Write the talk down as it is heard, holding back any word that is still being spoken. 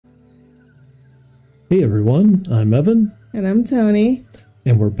Hey everyone, I'm Evan. And I'm Toni.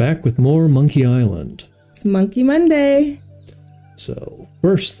 And we're back with more Monkey Island. It's Monkey Monday. So,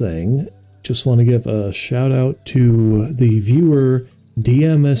 first thing, just want to give a shout out to the viewer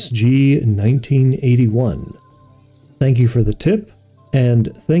DMSG1981. Thank you for the tip,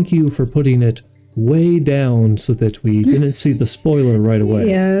 and thank you for putting it way down so that we didn't see the spoiler right away.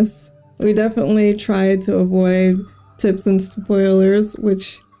 Yes, we definitely tried to avoid tips and spoilers,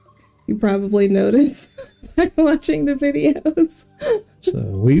 which you probably noticed by watching the videos. So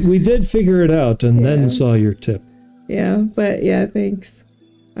we did figure it out and then saw your tip. Yeah, but yeah, thanks.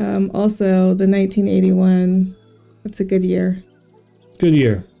 Also, the 1981, it's a good year. Good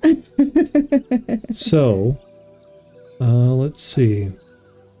year. So, let's see.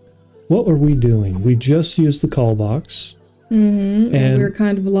 What were we doing? We just used the call box. Mm-hmm. And we were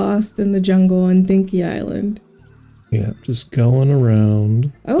kind of lost in the jungle on Dinky Island. Yeah, just going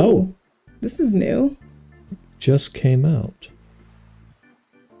around. Oh, this is new. Just came out.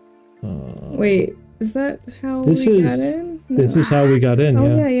 Wait, is that how we got in? No. This is how we got in,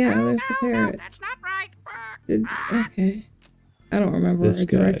 yeah. Yeah, there's the parrot. That's not right. Okay. I don't remember This our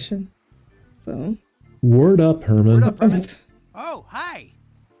guy. direction. So. Word up, Herman. Word up, Herman. Oh, hi.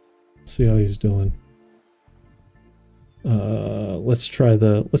 See how he's doing. Let's try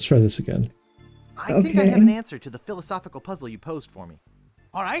this again. I think I have an answer to the philosophical puzzle you posed for me.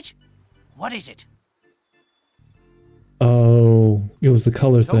 All right. What is it? Oh, it was the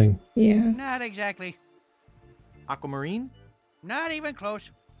color thing. Yeah. Not exactly. Aquamarine? Not even close.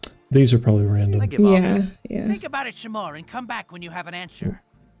 These are probably random. I give up. Yeah. Think about it some more and come back when you have an answer.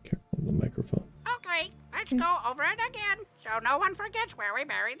 Careful on the microphone. Okay, let's go over it again, so no one forgets where we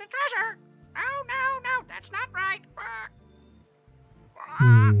buried the treasure. No, that's not right.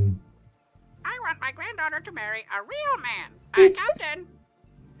 I want my granddaughter to marry a real man, a captain.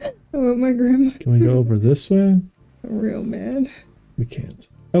 I want my grandma. Can we go over this way? A real man. We can't.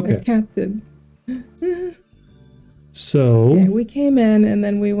 Okay. A captain. So yeah, we came in and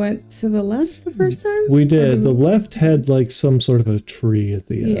then we went to the left the first time? We did. The left had like some sort of a tree at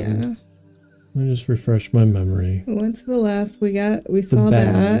the end. Yeah. Let me just refresh my memory. We went to the left. We saw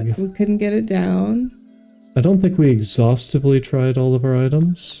that. We couldn't get it down. I don't think we exhaustively tried all of our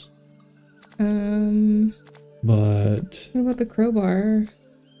items. But what about the crowbar?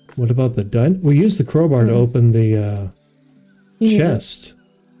 What about the we used the crowbar to open the chest.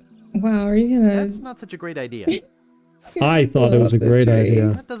 Wow, are you gonna... That's not such a great idea. I thought it was a great idea.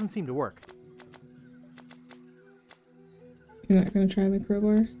 That doesn't seem to work. You're not gonna try the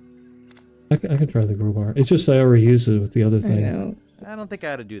crowbar? I can try the crowbar. It's just I already used it with the other thing. I know. I don't think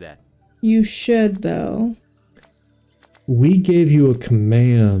I ought to do that. You should, though. We gave you a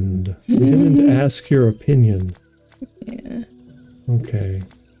command. We didn't ask your opinion. Yeah. Okay.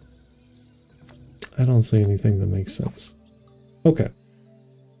 I don't see anything that makes sense. Okay.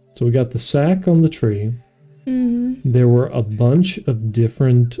 So we got the sack on the tree. There were a bunch of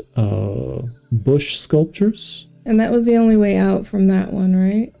different bush sculptures. And that was the only way out from that one,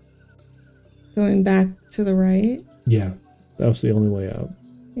 right? Going back to the right? Yeah, that was the only way out.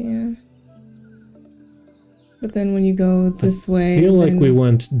 Yeah. But then when you go this way... I feel like we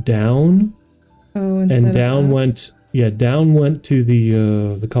went down. Oh, and down went... Yeah, down went to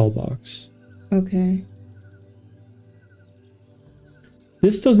the call box. Okay.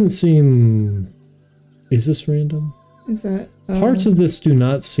 This doesn't seem... Is this random? Is that... Parts of this do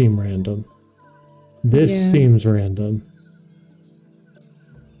not seem random. This seems random.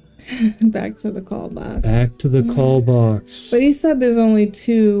 Back to the call box. Back to the call box. But he said there's only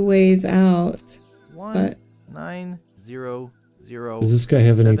 2 ways out. 1 9 0 0. Does this guy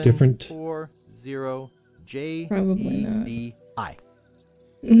have any different? 4 0 J Probably not. B I.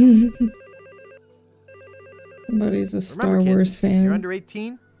 But he's a Star Remember, Wars kids, fan. If you're under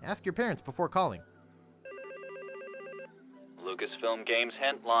 18, ask your parents before calling. Lucasfilm Games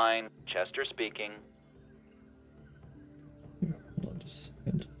hint line. Chester speaking. Hold on just a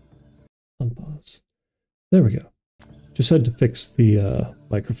second. Unpause. There we go. Just had to fix the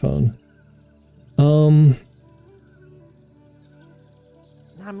microphone.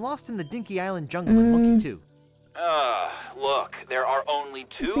 I'm lost in the Dinky Island jungle in Monkey 2. Look, there are only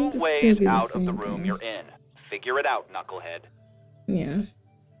 2 this ways could be the out of same the room thing. you're in. Figure it out, knucklehead. Yeah.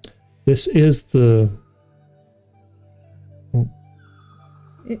 This is the...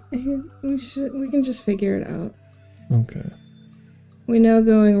 We can just figure it out. Okay. We know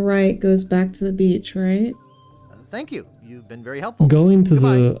going right goes back to the beach, right? Thank you. You've been very helpful. Going to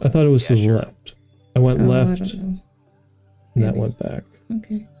Goodbye. the... I thought it was to the left. I went left. I don't know. And that Maybe. went back.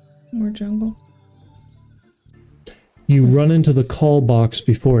 Okay. More jungle. You run into the call box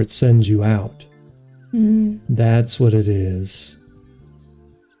before it sends you out. That's what it is.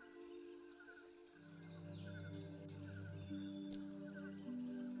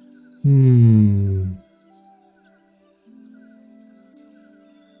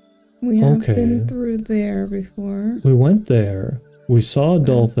 We have been through there before. We went there. We saw a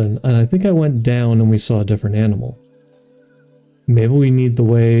dolphin, and I think I went down and we saw a different animal. Maybe we need the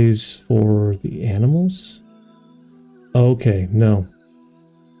ways for the animals? Okay, no.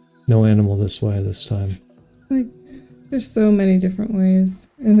 No animal this way this time. Like, there's so many different ways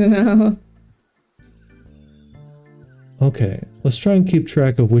in and out. Okay, let's try and keep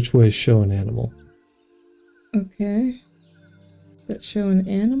track of which ways show an animal. Okay. That show an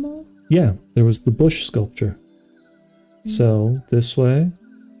animal? Yeah, there was the bush sculpture. So, this way.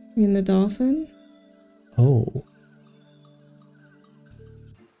 You mean the dolphin? Oh.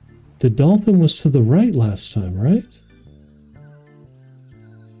 The dolphin was to the right last time, right?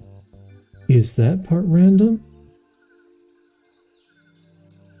 Is that part random?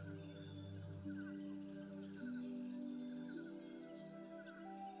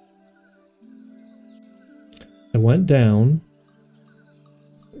 I went down.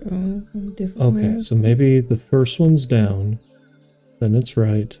 Okay, so maybe the first one's down, then it's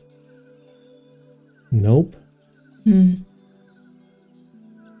right. Nope.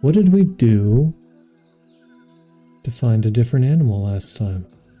 What did we do to find a different animal last time?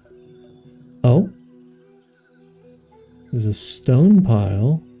 Oh. There's a stone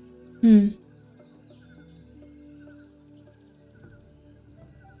pile.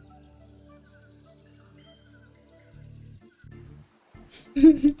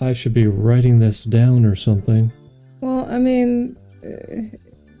 I should be writing this down or something. Well, I mean,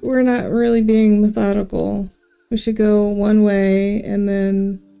 we're not really being methodical. We should go one way and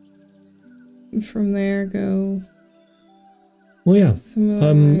then from there go. Well, yeah.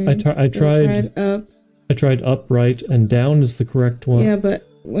 I tried up. I tried up, right, and down is the correct one. Yeah, but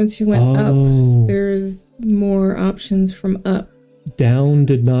once you went up, there's more options from up. Down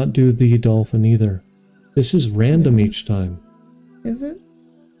did not do the dolphin either. This is random each time. Is it?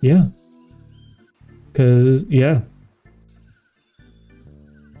 Yeah. Yeah.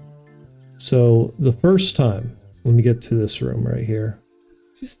 So, the first time, let me get to this room right here.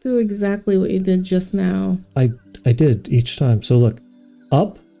 Just do exactly what you did just now. I did each time. So look,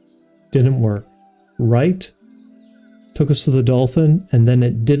 up didn't work. Right took us to the dolphin, and then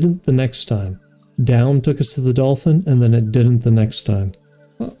it didn't the next time. Down took us to the dolphin, and then it didn't the next time.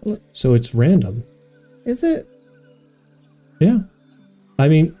 Well, so it's random. Is it? Yeah. I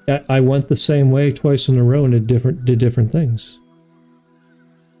mean, I went the same way twice in a row and did different things.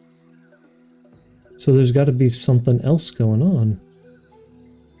 So there's got to be something else going on.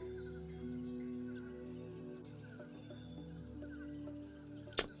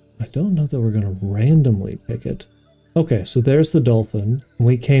 I don't know that we're going to randomly pick it. Okay, so there's the dolphin, and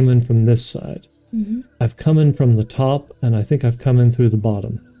we came in from this side. I've come in from the top, and I think I've come in through the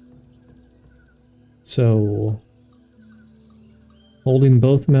bottom. So, holding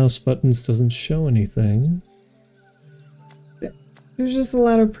both mouse buttons doesn't show anything. There's just a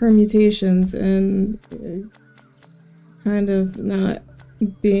lot of permutations and kind of not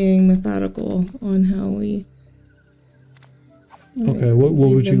being methodical on how we. Okay, what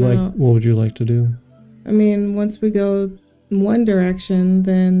would you like? What would you like to do? I mean, once we go in one direction,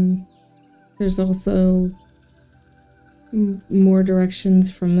 then there's also more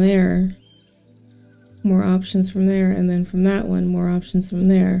directions from there, more options from there, and then from that one, more options from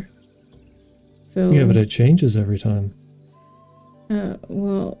there. So yeah, but it changes every time.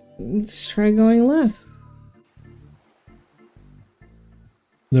 Well, just try going left.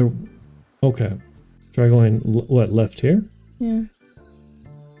 There. Okay, try going what, left here? Yeah.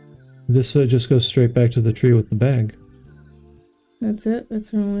 This just goes straight back to the tree with the bag. That's it?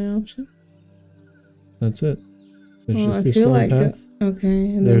 That's our only option? That's it. There's well, just I this feel one like path. Okay,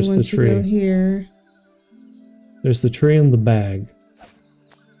 and there's then once the tree. You go here. There's the tree and the bag.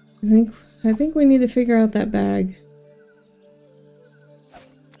 I think we need to figure out that bag.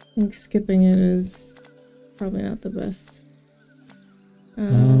 I think skipping it is probably not the best.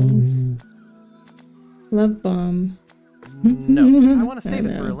 Love bomb. No, I want to save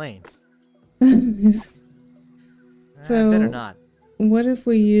it for Elaine. So, better not. What if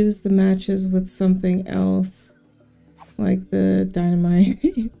we use the matches with something else? Like the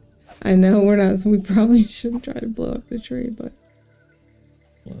dynamite? I know we're not, so we probably shouldn't try to blow up the tree, but...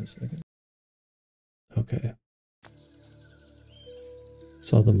 Hold on a second. Okay.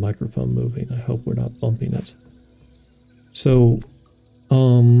 Saw the microphone moving. I hope we're not bumping it. So,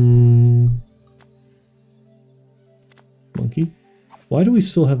 monkey? Why do we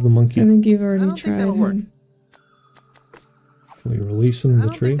still have the monkey? I think you've already I don't think tried that'll work. him. Can we release him in I the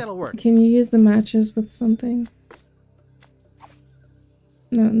don't tree? think that'll work. Can you use the matches with something?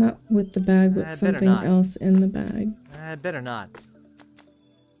 No, not with the bag, but Better something not. else in the bag. I'd better not.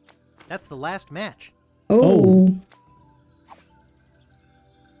 That's the last match. Oh.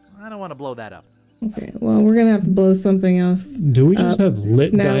 I don't want to blow that up. Okay, well, we're gonna have to blow something else. Do we just have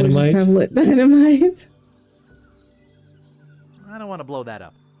lit Now we dynamite? just have lit dynamite. I don't want to blow that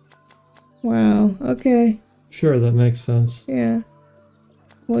up. Wow, okay. Sure, that makes sense. Yeah.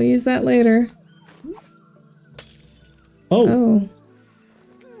 We'll use that later. Oh, Oh.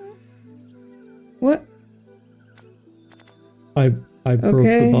 What? I broke the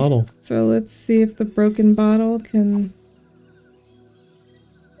Okay. bottle. So let's see if the broken bottle can...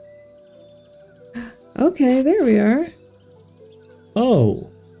 Okay, there we are. Oh,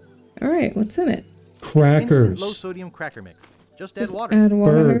 Alright, what's in it? Instant crackers. low sodium cracker mix. Just add Just water. add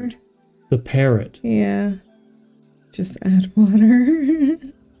water. Bird. The parrot. Yeah. Just add water.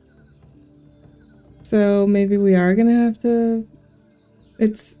 So maybe we are gonna have to...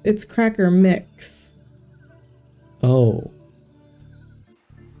 It's cracker mix. Oh,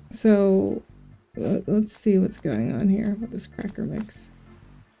 So let's see what's going on here with this cracker mix.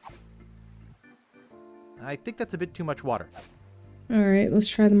 I think that's a bit too much water. Alright, let's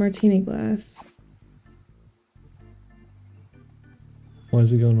try the martini glass. why is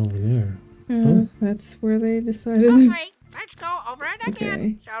he going over there? Oh. That's where they decided. Okay, let's go over it again,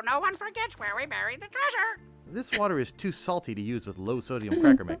 Okay. so no one forgets where we buried the treasure. This water is too salty to use with low sodium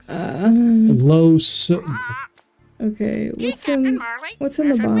cracker mix. Low so. Okay, Gee, what's Captain in Marley, what's in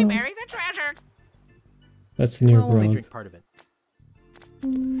where the should we bottle? bury the treasure? That's near I'll only ground. drink part of it.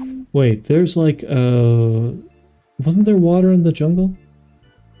 Wait, there's like wasn't there water in the jungle?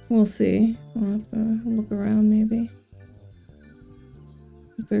 We'll see. We'll have to look around maybe.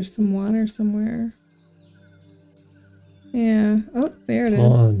 If there's some water somewhere. Yeah. Oh, there it is.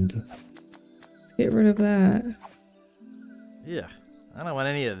 Pond. Let's get rid of that. Yeah, I don't want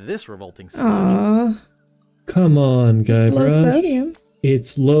any of this revolting sludge. Aww. Come on, Low Guybrush. sodium.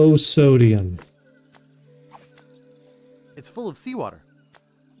 It's low sodium. It's full of seawater.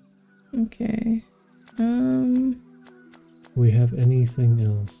 Okay. We have anything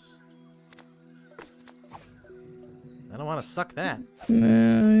else? I don't want to suck that.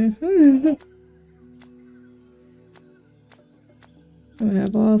 No. We'll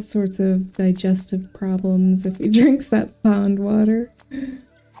have all sorts of digestive problems if he drinks that pond water.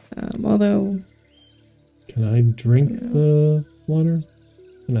 Although, Can I drink the water?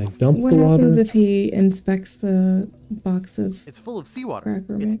 Can I dump what the water? happens if he inspects the box of... It's full of seawater.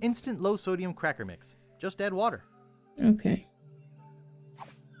 Cracker It's mix. instant low sodium cracker mix. Just add water. Okay.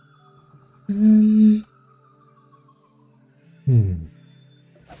 Okay.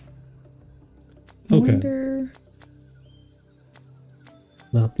 Wonder...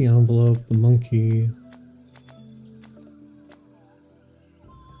 Not the envelope, the monkey.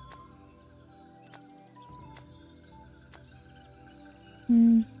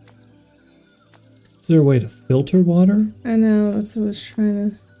 Is there a way to filter water? I know, that's what I was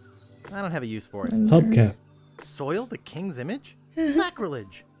trying to... I don't have a use for it. wonder. Hubcap. Soil the king's image?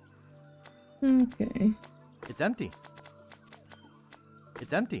 Sacrilege. Okay. It's empty.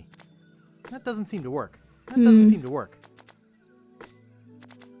 It's empty. That doesn't seem to work. That doesn't seem to work.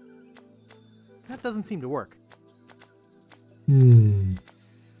 That doesn't seem to work.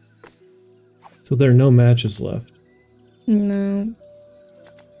 So there are no matches left. No.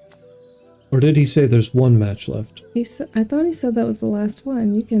 Or did he say there's one match left? He said, I thought he said that was the last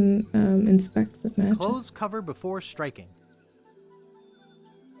one. You can inspect the match. Close cover before striking.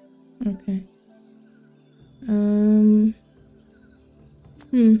 Okay.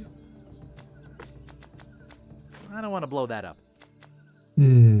 I don't want to blow that up.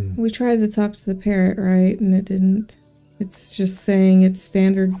 We tried to talk to the parrot, right? And it didn't. It's just saying it's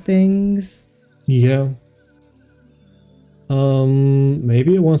standard things. Yeah.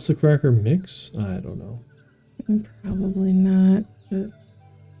 Maybe it wants the cracker mix? I don't know. Probably not, but...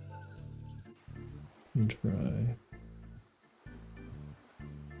 Try.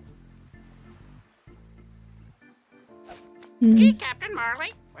 Gee, Captain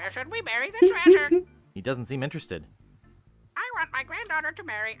Marley, where should we bury the treasure? He doesn't seem interested. I want my granddaughter to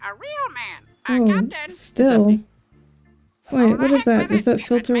marry a real man, Oh, Captain. still. Wait, Go the what is heck that? with Does it. that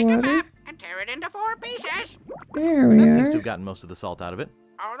filter Let's make a water? map and tear it into 4 pieces. There we That seems to are. have gotten most of the salt out of it.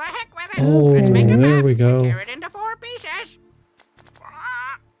 Go the heck with it. Oh, Let's make a there map we and go. tear it into 4 pieces.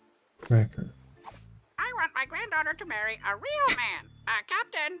 Cracker. I want my granddaughter to marry a real man,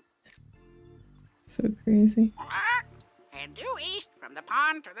 Captain. So crazy. Head due east from the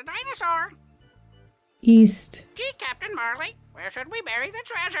pond to the dinosaur. East. Gee, Captain Marley, where should we bury the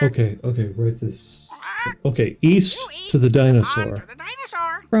treasure? Okay, write this. Okay, east to the dinosaur. To the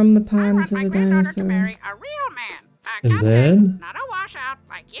dinosaur. From the I pond want to my the granddaughter to dinosaur. marry a real man. A And captain, then? not a washout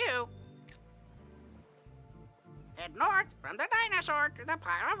like you. Head north from the dinosaur to the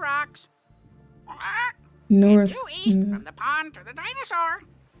pile of rocks. North. Head due east from the pond to the dinosaur.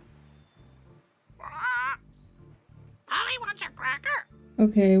 Polly wants a cracker.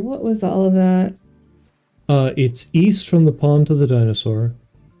 Okay, what was all of that? It's east from the pond to the dinosaur,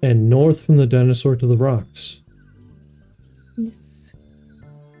 and north from the dinosaur to the rocks. East.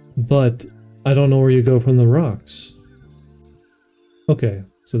 But I don't know where you go from the rocks. Okay,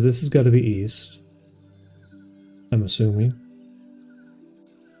 so this has got to be east. I'm assuming.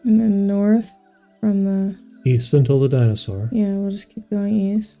 And then north from the... East until the dinosaur. Yeah, we'll just keep going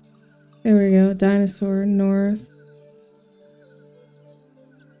east. There we go. Dinosaur, north.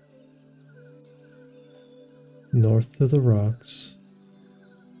 North to the rocks.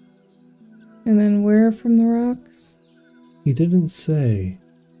 And then where from the rocks? He didn't say.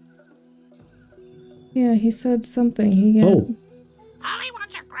 Yeah, he said something. He got... Oh, Polly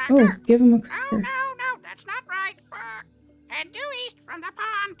wants a cracker. Oh, give him a No, cracker. no, that's not right. Head due east from the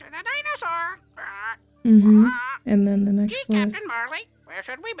pond to the dinosaur. Mm-hmm. And then the Gee, next was... Captain Marley, where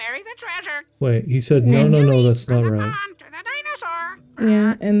should we bury the treasure? wait, he said Yeah. no, Head due that's east from not the right. pond to the dinosaur.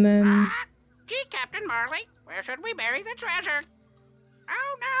 Yeah, and then... Gee, Captain Marley, where should we bury the treasure?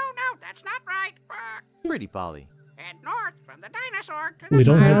 No, that's not right. Pretty Polly. Head north from the dinosaur to the We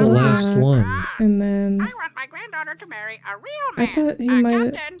don't have the Pile of last rocks. one. And then... I want my granddaughter to marry a real I man. thought he a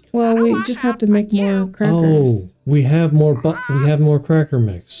might... captain, Well, not a we just have to washout make like more you. Oh, crackers. we have more cracker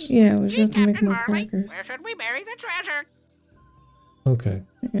mix. Yeah, we just Gee, have to make Captain more Marley, crackers. where should we bury the treasure? Okay,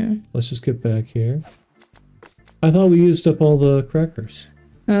 Yeah. let's just get back here. I thought we used up all the crackers.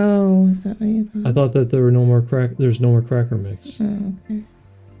 Oh, is that what you thought? I thought that there were no more there's no more cracker mix. Oh, okay.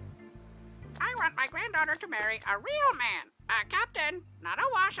 I want my granddaughter to marry a real man. A captain, not a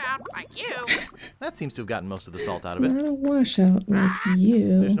washout like you. That seems to have gotten most of the salt out of it. Not a washout like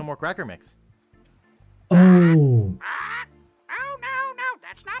you. There's no more cracker mix. Oh, No,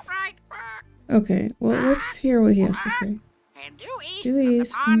 that's not right. Okay, well, let's hear what he has to say. Head due east Do from the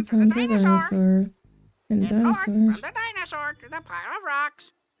these pond to the from the dinosaur. dinosaur. And Head north dinosaur. from the dinosaur to the pile of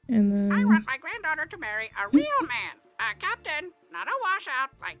rocks. And I then... want my granddaughter to marry a real man. A captain, not a washout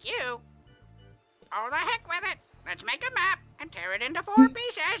like you. Oh, the heck with it. Let's make a map and tear it into 4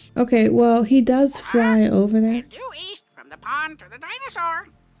 pieces. Okay, well, he does fly over there. Head due east from the pond to the dinosaur.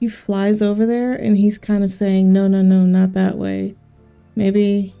 He flies over there, and he's kind of saying, no, not that way.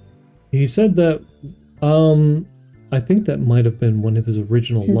 Maybe... he said that. I think that might have been one of his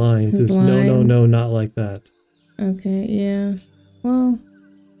original lines. his Is lines? no, not like that. Okay, yeah. Well,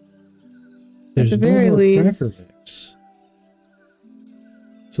 There's the no very more least- cracker mix.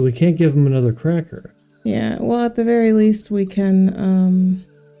 So we can't give him another cracker. yeah, well, at the very least, we can,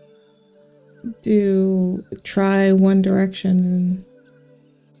 try One Direction and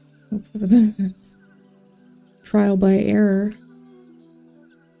hope for the best. Trial by error.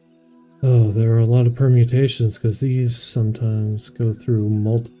 Oh, there are a lot of permutations because these sometimes go through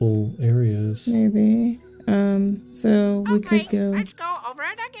multiple areas. Maybe. So we Okay, could go... let's go over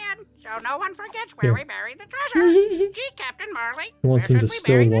it again, so no one forgets where Here. we buried the treasure. Gee, Captain Marley, He wants where him should to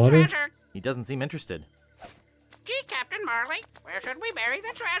we bury still the water? treasure? He doesn't seem interested. Gee, Captain Marley, where should we bury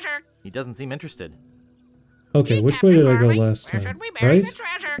the treasure? He doesn't seem interested. Okay, Gee, which way Captain did I go Marley, last where time? should we bury Right? the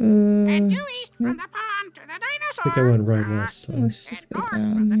treasure? Head due east Hmm. from the pond to the dinosaur. I think I went right last time. Let's Head just go north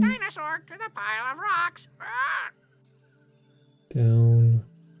down from the here. dinosaur to the pile of rocks. Down.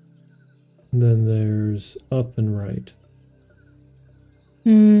 And then there's up and right.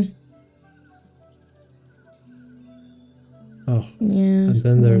 Oh, Yeah. and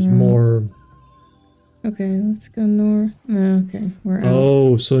then there's yeah. more. Okay, let's go north. Oh, okay, we're out.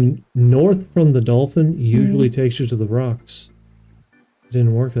 Oh, so north from the dolphin usually takes you to the rocks. It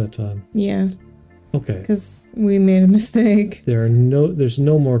didn't work that time. Yeah, Okay. because we made a mistake. There's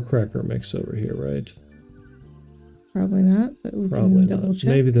no more cracker mix over here, right? Probably not, but we Probably can double not. check.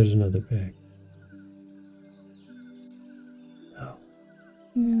 Maybe there's another bag. No.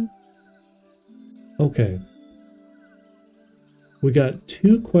 Yeah. Okay. We got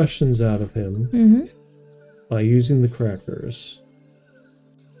 2 questions out of him Mm-hmm. by using the crackers.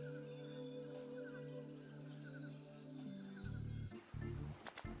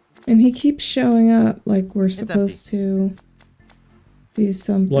 And he keeps showing up like we're supposed to do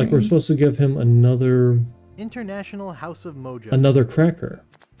something. Like we're supposed to give him another International House of Mojo. cracker.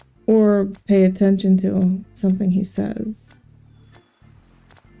 or pay attention to something he says.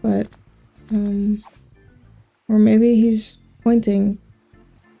 But, or maybe he's pointing,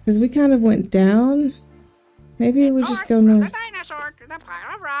 because we kind of went down. Maybe we just go From north. the dinosaur to the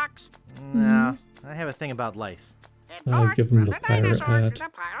pile of rocks. No, I have a thing about lice. Head I north give him from the pirate dinosaur hat. to the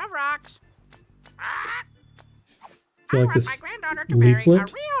pile of rocks. Ah. Do you I like want this my granddaughter to marry a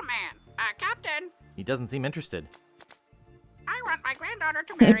leaflet? real man. Captain, He doesn't seem interested. I want my granddaughter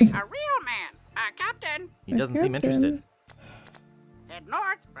to marry a real man. Captain, He doesn't seem Captain. interested. head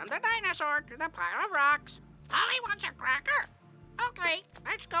north from the dinosaur to the pile of rocks. Holly wants a cracker. Okay,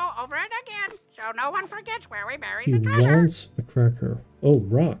 let's go over it again, so no one forgets where we buried He the treasure. wants a cracker. Oh,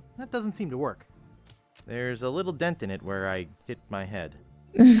 rock. That doesn't seem to work. There's a little dent in it where I hit my head.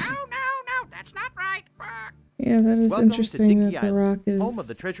 No, that's not right. Yeah, that is Welcome to interesting Dinky that the Island, rock is home of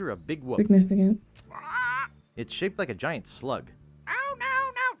the treasure of Big Whoop. significant. It's shaped like a giant slug.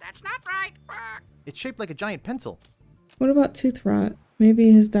 No, that's not right. It's shaped like a giant pencil. What about Tooth Rot?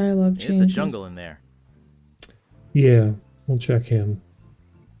 Maybe his dialogue changes. It's a jungle in there. Yeah, we'll check him.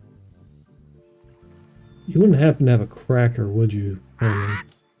 You wouldn't happen to have a cracker, would you, Herman?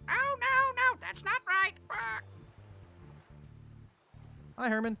 No, that's not right. Hi,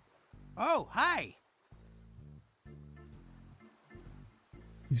 Herman. Oh, hi.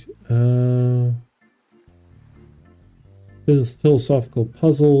 Philosophical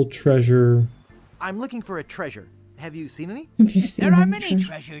puzzle, treasure. I'm looking for a treasure. Have you seen any? Have you seen There are him many treasure?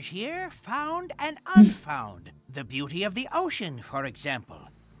 treasures here, found and unfound. The beauty of the ocean, for example.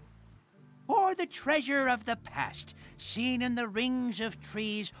 Or the treasure of the past, seen in the rings of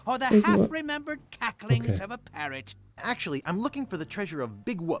trees or the Big Whoop. half-remembered cacklings Okay. of a parrot. Actually, I'm looking for the treasure of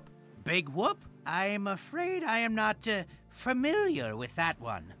Big Whoop. Big Whoop? I'm afraid I am not familiar with that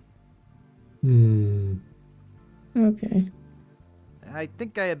one. Okay. I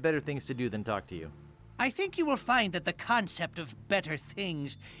think I have better things to do than talk to you. I think you will find that the concept of better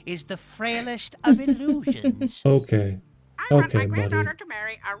things is the frailest of illusions. Okay. I want my Okay, buddy. granddaughter to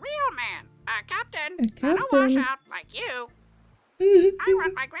marry a real man. Captain, A not a captain. washout like you. I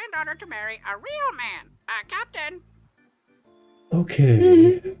want my granddaughter to marry a real man. Captain,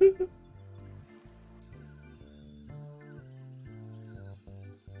 Okay.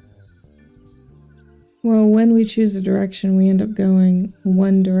 Well, when we choose a direction, we end up going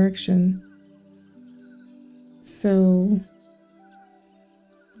one direction. So,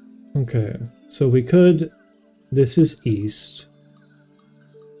 Okay. So we could... This is east.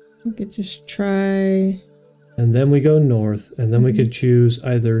 we could just try... And then we go north. And then we could choose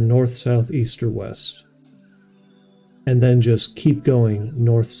either north, south, east, or west. And then just keep going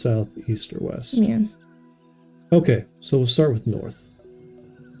north, south, east, or west. Yeah. Okay. So we'll start with north.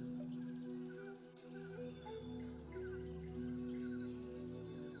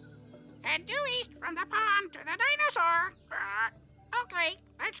 head due east from the pond to the dinosaur. Okay,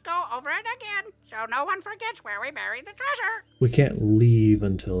 let's go over it again, so no one forgets where we buried the treasure. We can't leave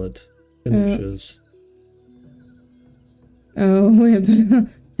until it finishes. Oh, we have to...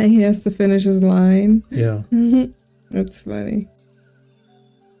 he has to finish his line. Yeah. That's funny.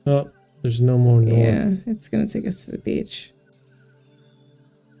 Oh, there's no more north. Yeah, it's gonna take us to the beach.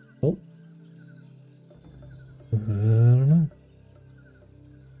 Oh. I don't know.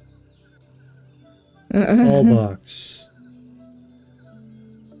 All box.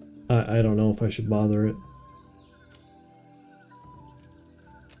 I don't know if I should bother it.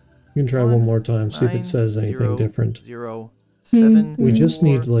 You can try one more time, see if it says anything different. 0, 7, We just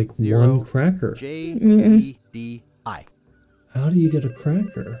need like 0, one cracker. J, E, D, I. How do you get a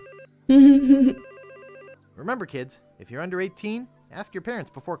cracker? Remember, kids, if you're under 18, ask your parents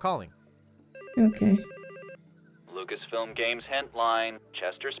before calling. Okay. Lucasfilm Games hint line.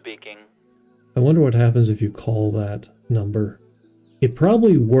 Chester speaking. I wonder what happens if you call that number. It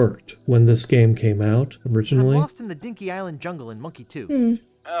probably worked when this game came out I'm originally. lost in the Dinky Island jungle in Monkey 2.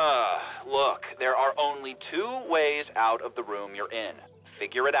 Look, there are only 2 ways out of the room you're in.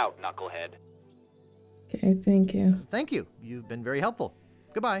 Figure it out, knucklehead. Okay, thank you. Thank you. You've been very helpful.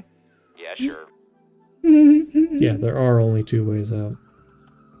 Goodbye. Yeah, sure. Yeah, there are only 2 ways out.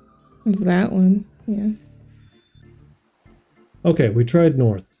 That one, yeah. Okay, we tried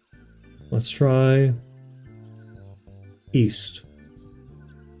north. Let's try east.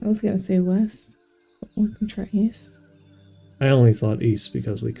 I was gonna say west, but we can try east. I only thought east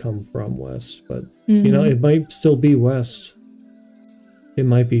because we come from west, but you know, it might still be west. It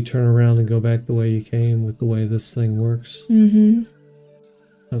might be turn around and go back the way you came with the way this thing works.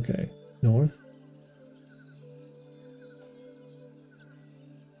 Okay, north.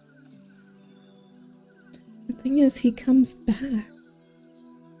 The thing is, he comes back.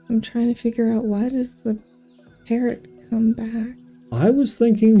 I'm trying to figure out, why does the parrot come back? I was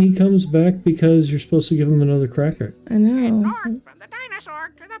thinking he comes back because you're supposed to give him another cracker. I know. North from the dinosaur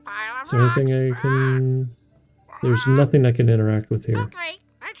to the pile of Is there anything I can... There's nothing I can interact with here. Okay,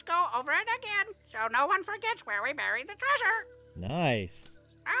 let's go over it again, so no one forgets where we buried the treasure. Nice.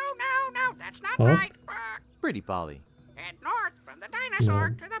 No, that's not Huh? right. Pretty, Polly. Head north from the dinosaur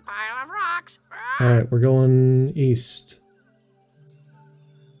No. to the pile of rocks. Alright, we're going east.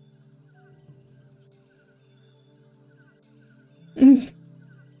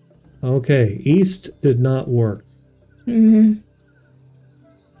 Okay, east did not work. Mm-hmm.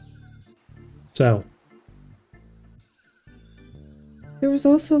 South. There was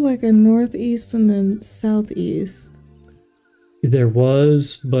also like a northeast and then southeast. There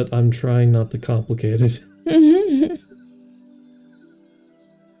was, but I'm trying not to complicate it.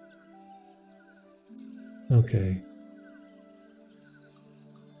 Okay.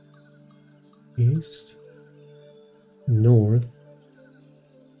 East. North.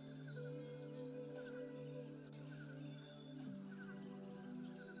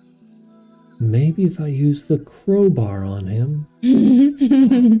 Maybe if I use the crowbar on him.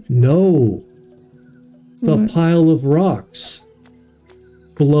 No! The What? pile of rocks.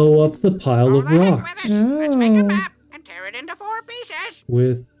 Blow up the pile of Go the heck rocks. with it. Let's make a Oh. map and tear it into 4 pieces.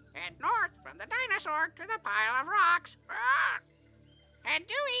 With... Head north from the dinosaur to the pile of rocks. Head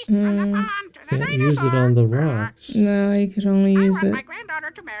due east from the pond to the Can't dinosaur. use it on the rocks. No, you could only I use want it. my granddaughter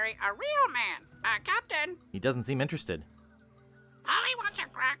to marry a real man. Captain, He doesn't seem interested. Polly wants a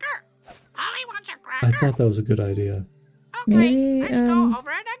cracker. Polly wants a I cracker. thought that was a good idea. Okay, Maybe, let's go over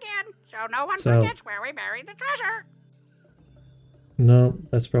it again, so no one So- forgets where we buried the treasure. No,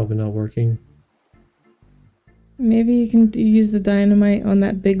 that's probably not working. Maybe you can use the dynamite on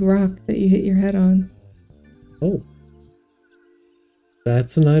that big rock that you hit your head on. Oh.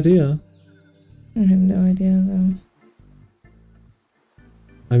 That's an idea. I have no idea though.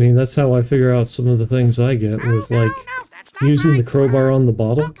 I mean, that's how I figure out some of the things I get with, like, that's not using the right. crowbar on the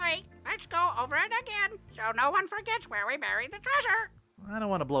bottle. Okay, let's go over it again, so no one forgets where we buried the treasure. I don't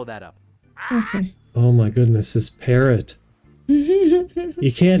want to blow that up. Okay. Oh my goodness, this parrot.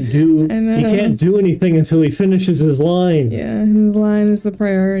 You can't do I know. you can't do anything until he finishes his line. Yeah, his line is the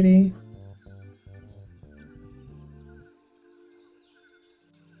priority.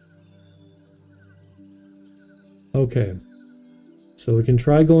 Okay. So we can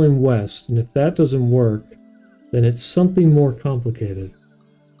try going west, and if that doesn't work, then it's something more complicated.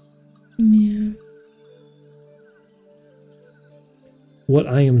 Yeah. What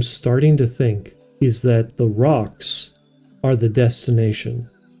I am starting to think is that the rocks are the destination.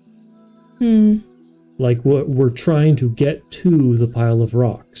 Like, what we're trying to get to the pile of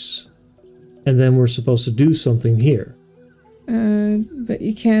rocks. And then we're supposed to do something here. But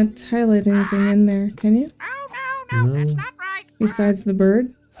you can't highlight anything in there, can you? No, No. that's not right. Besides the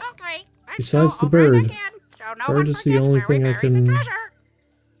bird? Okay, let's Besides go the over it bird. again, so no Bird one is the forgets only where we thing I buried the can treasure.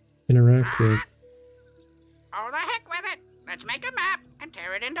 interact with. Oh, the heck with it. Let's make a map and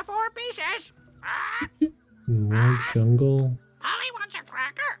tear it into 4 pieces. More jungle. Polly wants a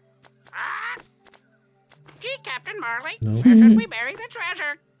cracker. Gee, Captain Marley, No. where should we bury the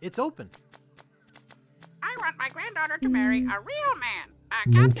treasure? It's open. I want my granddaughter to marry a real man.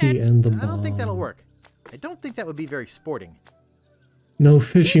 Monkey Captain. and the I don't think that'll bomb. work. I don't think that would be very sporting. No Gee,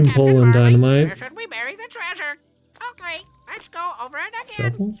 fishing Captain pole and Marley, dynamite. where should we bury the treasure? Okay, let's go over it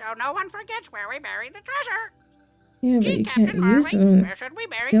again, Shovel? so no one forgets where we buried the treasure. Yeah, but Gee, you can't Captain use Marley, them. where should we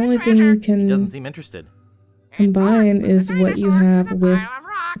bury The the only thing treasure? you He doesn't can seem interested. combine is what you have with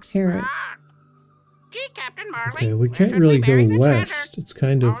parrot. Gee, Captain Marley, Okay, we where can't should really bury go the west. treasure? It's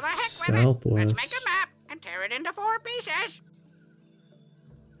kind Oh, of the heck with it. Let's southwest. make a map and tear it into 4 pieces.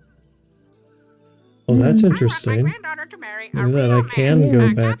 Oh, that's I want my interesting. granddaughter to marry a Look at that, real I can man. go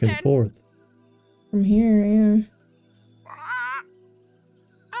Yeah. back and Captain. forth. from here, yeah.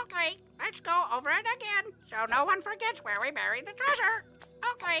 Okay, let's go over it again, so no one forgets where we buried the treasure.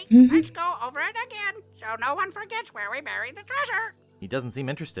 Okay, let's go over it again, so no one forgets where we buried the treasure. He doesn't seem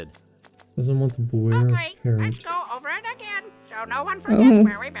interested. Doesn't want the beware Okay, parrot. let's go over it again, so no one forgets Oh.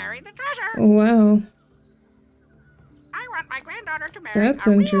 where we buried the treasure. Oh, wow. I want my granddaughter to marry That's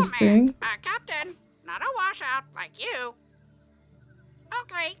a interesting. real man. Captain, not a washout like you.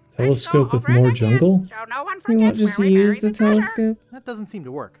 Okay, Telescope let's with go over more it again, jungle? so no one You forgets won't just where we use the buried treasure. telescope? That doesn't seem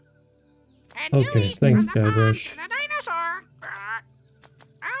to work. And Okay, you thanks, from the pond Guybrush. to the dinosaur.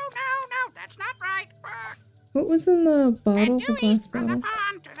 No, that's not right. What was in the bottle, And the you glass from the bottle?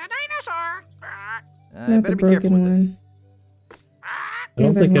 pond to the dinosaur. I Not better the be careful broken with this. one. I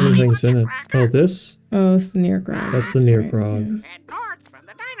don't Yeah, think that one. anything's in it. Oh, this? Oh, it's the near grog. That's the near right, grog. yeah. Head north from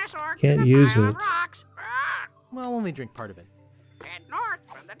the dinosaur Can't to the use pile it. of rocks. Well, only drink part of it. Head north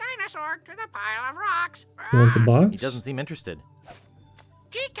from the dinosaur to the pile of rocks. You want the box? He doesn't seem interested.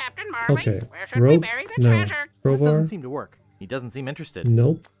 Gee, Captain Marley, Okay. where should we Rope? bury the No. treasure? That Crowbar? doesn't seem to work. He doesn't seem interested.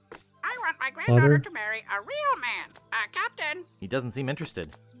 Nope. I want my granddaughter Water? to marry a real man. Captain, He doesn't seem interested.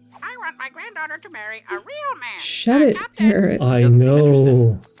 I want my granddaughter to marry a real man. Shut it, Captain. parrot. I Doesn't seem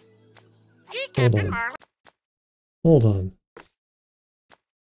know. Gee, Hold Captain on. Marley. Hold on.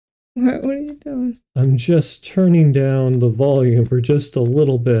 What are you doing? I'm just turning down the volume for just a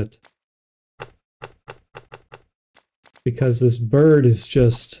little bit. Because this bird is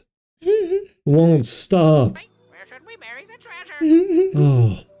just won't stop. Wait, where should we bury the treasure? Oh,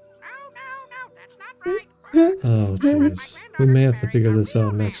 No, that's not right. oh, jeez. We may have to figure this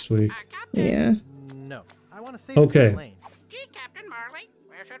out next week. Captain. Yeah. No. I want to save it for Okay. Elaine. Gee, Captain Marley,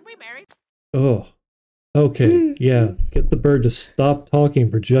 where should we bury? Oh. Okay, yeah. Get the bird to stop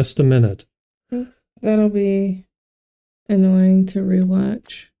talking for just a minute. Oops. That'll be annoying to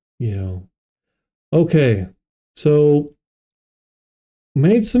rewatch. Yeah. Okay, so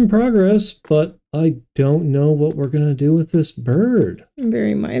made some progress, but I don't know what we're gonna do with this bird.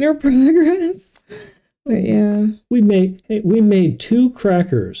 Very minor progress. But yeah. We made 2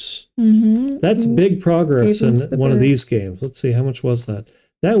 crackers. That's big progress in Gave 'em to the one of bird. these games. Let's see, how much was that?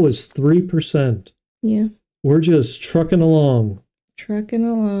 That was 3%. Yeah. We're just trucking along. Trucking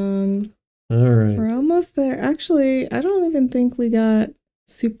along. All right. We're almost there. Actually, I don't even think we got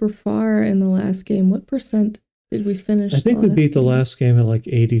super far in the last game. What percent did we finish? I think we beat the game? last game at like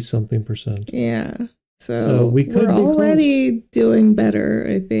 80-something%. Yeah. So So we could we're be already doing better,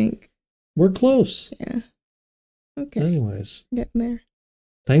 I think. We're close. Yeah. Okay. Anyways, Getting there.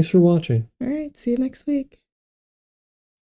 thanks for watching. All right. See you next week.